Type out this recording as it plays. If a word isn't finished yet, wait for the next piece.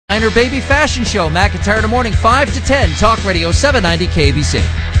Designer Baby Fashion Show, McIntyre in the morning, 5 to 10, Talk Radio 790 KABC.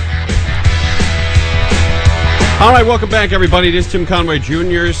 All right, welcome back, everybody. It is Tim Conway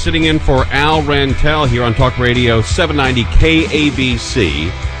Jr. sitting in for Al Rantel here on Talk Radio 790 KABC.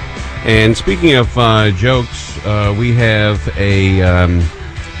 And speaking of jokes, we have a... I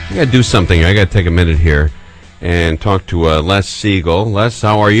got to do something. I got to take a minute here and talk to Les Siegel. Les,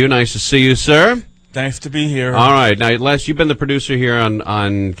 how are you? Nice to see you, sir. Nice to be here. All right. Now, Les, you've been the producer here on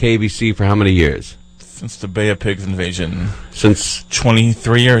KABC for how many years? Since the Bay of Pigs invasion. Since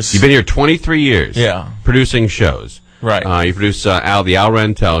 23 years. You've been here 23 years. Yeah. Producing shows. Right. You produced the Al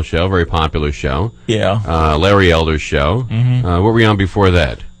Rantel show, very popular show. Yeah. Larry Elder's show. Mm-hmm. What were you on before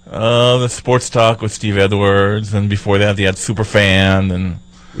that? The Sports Talk with Steve Edwards, and before that, they had Superfan, and...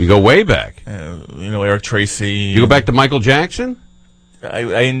 You go way back. Eric Tracy. You go back to Michael Jackson? I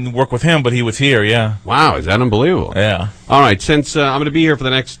didn't work with him, but he was here, yeah. Wow, is that unbelievable? Yeah. All right, since I'm going to be here for the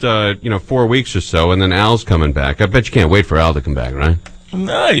next, 4 weeks or so, and then Al's coming back. I bet you can't wait for Al to come back, right?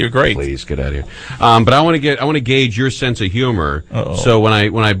 No, you're great. Please get out of here. But I want to gauge your sense of humor. Uh-oh. So when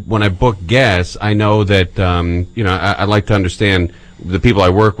I book guests, I know that I like to understand the people I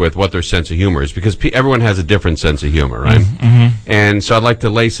work with, what their sense of humor is, because everyone has a different sense of humor, right? Mm-hmm. And so I'd like to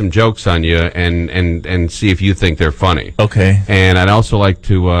lay some jokes on you and see if you think they're funny. Okay. And I'd also like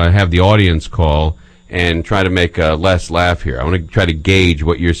to have the audience call and try to make Les laugh here. I want to try to gauge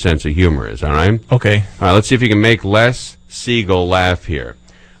what your sense of humor is, all right? Okay. All right, let's see if you can make Les Siegel laugh here.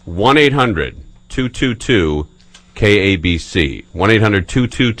 1-800-222-KABC.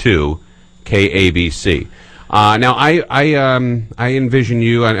 1-800-222-KABC. Now, I envision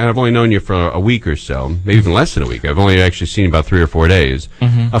you, and I've only known you for a week or so, maybe even less than a week. I've only actually seen you about 3 or 4 days.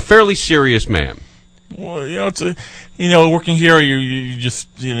 Mm-hmm. A fairly serious man. Well, it's working here, you just,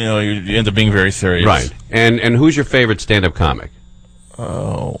 you end up being very serious. Right. And who's your favorite stand-up comic?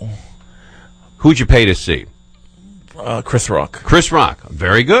 Oh. Who'd you pay to see? Chris Rock. Chris Rock.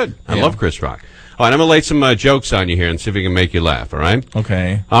 Very good. I love Chris Rock. All right, I'm going to lay some jokes on you here and see if we can make you laugh, all right?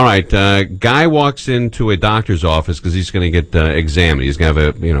 Okay. All right, guy walks into a doctor's office because he's going to get examined. He's going to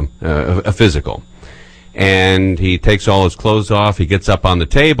have a physical. And he takes all his clothes off. He gets up on the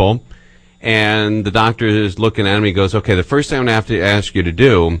table, and the doctor is looking at him. He goes, okay, the first thing I'm going to have to ask you to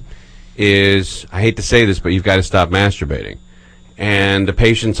do is, I hate to say this, but you've got to stop masturbating. And the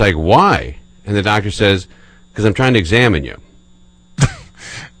patient's like, why? And the doctor says, because I'm trying to examine you.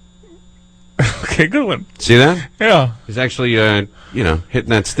 Okay, good one. See that? Yeah. He's actually, hitting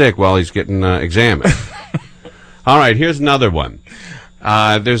that stick while he's getting examined. All right, here's another one.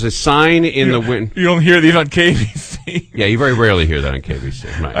 There's a sign in the window. You don't hear these on KBC. Yeah, you very rarely hear that on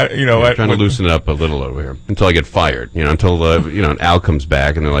KBC. Right. I'm trying to loosen it up a little over here until I get fired. Until Al comes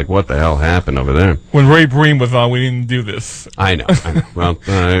back and they're like, "What the hell happened over there?" When Ray Bream was on, we didn't do this. I know. Well,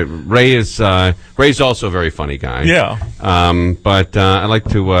 Ray's also a very funny guy. Yeah. But I like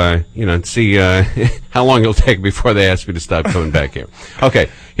to see how long it'll take before they ask me to stop coming back here.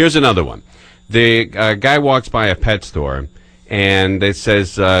 Okay, here's another one. The guy walks by a pet store. And it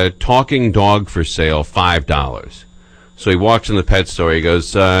says, talking dog for sale, $5. So he walks in the pet store. He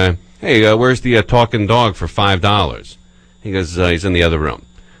goes, hey, where's the talking dog for $5? He goes, he's in the other room.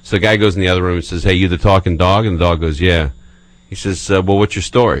 So the guy goes in the other room and says, hey, you the talking dog? And the dog goes, yeah. He says, well, what's your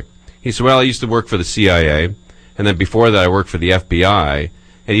story? He said, well, I used to work for the CIA. And then before that, I worked for the FBI.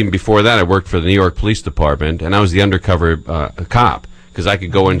 And even before that, I worked for the New York Police Department. And I was the undercover cop because I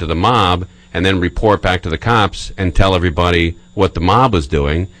could go into the mob and then report back to the cops and tell everybody what the mob was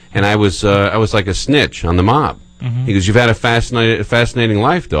doing. And I was like a snitch on the mob. Mm-hmm. He goes, you've had a fascinating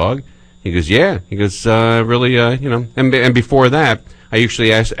life, dog. He goes, yeah. He goes, really, And before that, I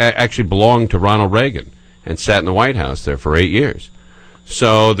actually belonged to Ronald Reagan and sat in the White House there for 8 years.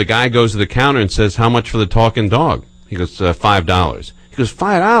 So the guy goes to the counter and says, how much for the talking dog? He goes, $5. He goes,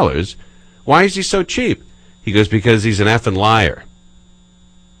 $5? Why is he so cheap? He goes, because he's an effing liar.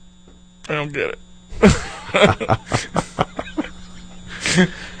 I don't get it.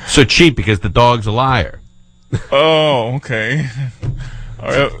 So cheap because the dog's a liar. Oh, okay. All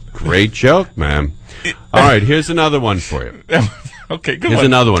right. Great joke, man. All right, here's another one for you. Okay, good Here's one.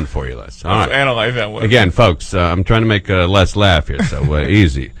 another one for you, Les. All right. Analyze that one. Again, folks, I'm trying to make Les laugh here, so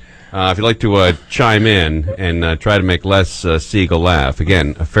easy. If you'd like to chime in and try to make Les Siegel laugh,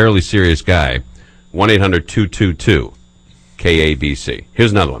 again, a fairly serious guy, 1-800-222-KABC.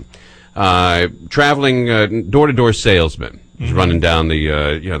 Here's another one. Traveling door-to-door salesman. He's running down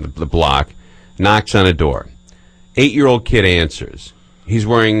the block, knocks on a door. 8-year-old kid answers. He's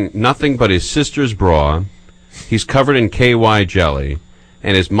wearing nothing but his sister's bra. He's covered in KY jelly,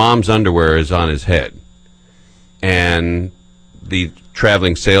 and his mom's underwear is on his head. And the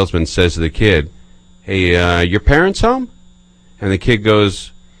traveling salesman says to the kid, "Hey, your parents home?" And the kid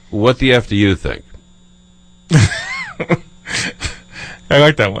goes, "What the F do you think?" I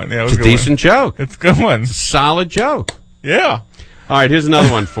like that one. Yeah, it was It's a decent joke. It's a good one. It's a solid joke. Yeah. All right, here's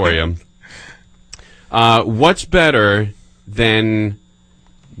another one for you. What's better than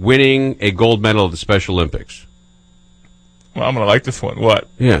winning a gold medal at the Special Olympics? Well, I'm going to like this one. What?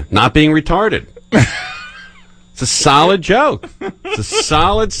 Yeah, not being retarded. It's a solid joke. It's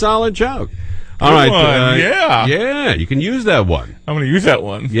a solid joke. All right. Yeah, you can use that one. I'm going to use that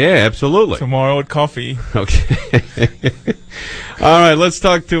one. Yeah, absolutely. Tomorrow at coffee. Okay. All right, let's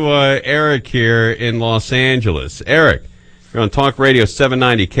talk to Eric here in Los Angeles. Eric, you're on Talk Radio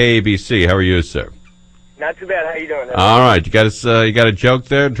 790 KABC. How are you, sir? Not too bad. How you doing? All right, you got a joke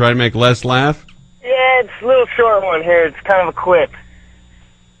there? Try to make Les laugh? Yeah, it's a little short one here. It's kind of a quip.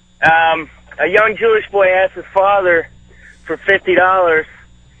 A young Jewish boy asks his father for $50,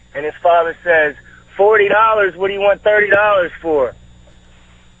 and his father says, $40, what do you want $30 for?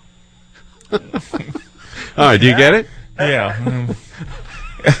 All right, do you get it? Yeah.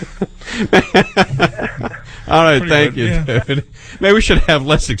 All right, Pretty thank good, you, yeah. David. Maybe we should have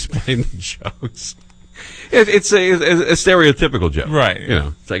Les explain the jokes. It's a stereotypical joke. Right. You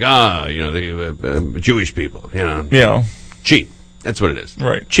know, it's like, the Jewish people, Yeah. cheap. That's what it is.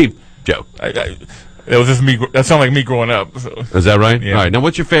 Right. Cheap joke. That was just me. That sounded like me growing up. So. Is that right? Yeah. All right. Now,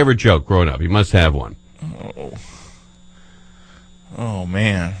 what's your favorite joke growing up? You must have one. Oh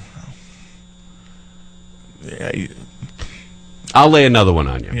man. Yeah. I'll lay another one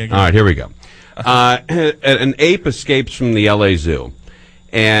on you. Yeah, all right, here we go. An ape escapes from the L.A. Zoo,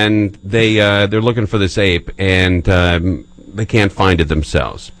 and they're looking for this ape, and they can't find it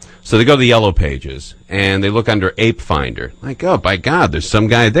themselves. So they go to the Yellow Pages, and they look under Ape Finder. Like, oh, by God, there's some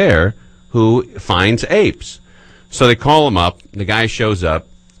guy there who finds apes. So they call him up. The guy shows up,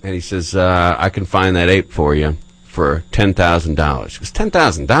 and he says, I can find that ape for you for $10,000. He goes,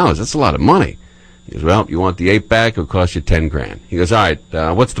 $10,000? That's a lot of money. He goes, well, you want the ape back? It'll cost you $10,000. He goes, all right,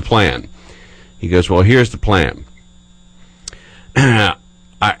 what's the plan? He goes, well, here's the plan. He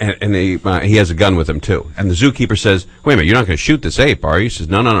has a gun with him, too. And the zookeeper says, wait a minute, you're not going to shoot this ape, are you? He says,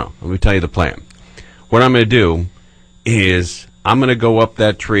 no. Let me tell you the plan. What I'm going to do is I'm going to go up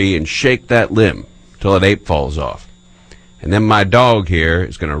that tree and shake that limb till that ape falls off. And then my dog here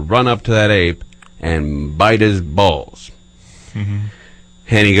is going to run up to that ape and bite his balls. Mm-hmm.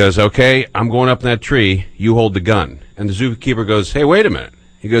 And he goes, okay, I'm going up in that tree. You hold the gun. And the zookeeper goes, hey, wait a minute.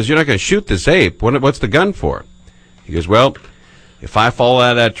 He goes, you're not going to shoot this ape. What's the gun for? He goes, well, if I fall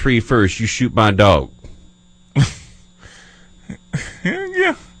out of that tree first, you shoot my dog.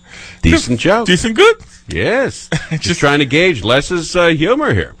 Yeah. Decent joke. Decent good. Yes. Just trying to gauge Les's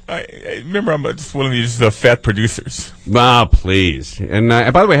humor here. I remember I'm just one of these fat producers. Ah, please. And by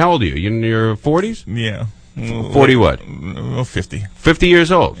the way, how old are you? You in your 40s? Yeah. 40 what? 50. 50 years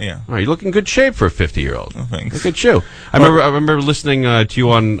old. Yeah. Oh, you look in good shape for a 50-year-old. Oh, thanks. Look at you. I remember listening to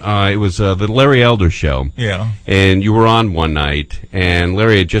you on it was the Larry Elder show. Yeah. And you were on one night, and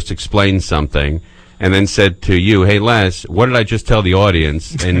Larry had just explained something, and then said to you, "Hey Les, what did I just tell the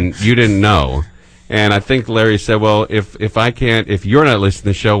audience?" And you didn't know. And I think Larry said, "Well, if you're not listening to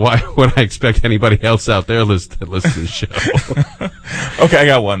the show, why would I expect anybody else out there to listen to the show?" Okay, I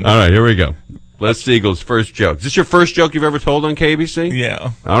got one. All right, here we go. Les Siegel's first joke. Is this your first joke you've ever told on KBC?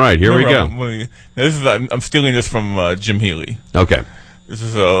 Yeah. All right, here we go. I'm stealing this from Jim Healy. Okay. This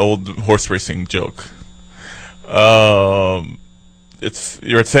is an old horse racing joke. You're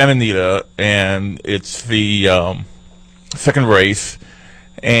at Santa Anita, and it's the second race,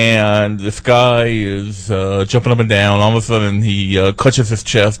 and this guy is jumping up and down. All of a sudden, he clutches his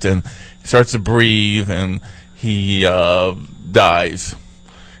chest and starts to breathe, and he dies.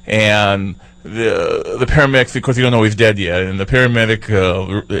 And the paramedics, of course, you don't know he's dead yet, and the paramedic,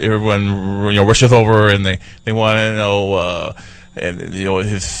 everyone rushes over, and they want to know. And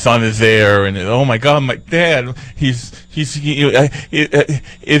his son is there, and oh my God, my dad, is he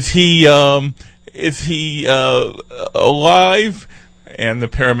alive? And the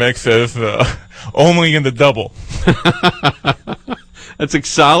paramedic says, only in the double. That's a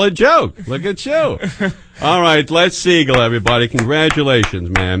solid joke. Look at you. All right, Les Siegel, everybody. Congratulations,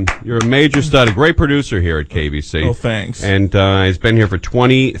 man. You're a major stud, a great producer here at KBC. Oh, thanks. And he's been here for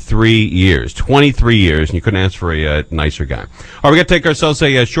 23 years. 23 years, and you couldn't ask for a nicer guy. All right, we got to take ourselves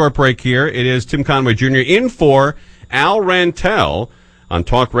a short break here. It is Tim Conway Jr. in for Al Rantel on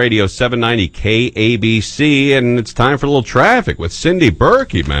Talk Radio 790 KABC, and it's time for a little traffic with Cindy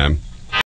Berkey, man.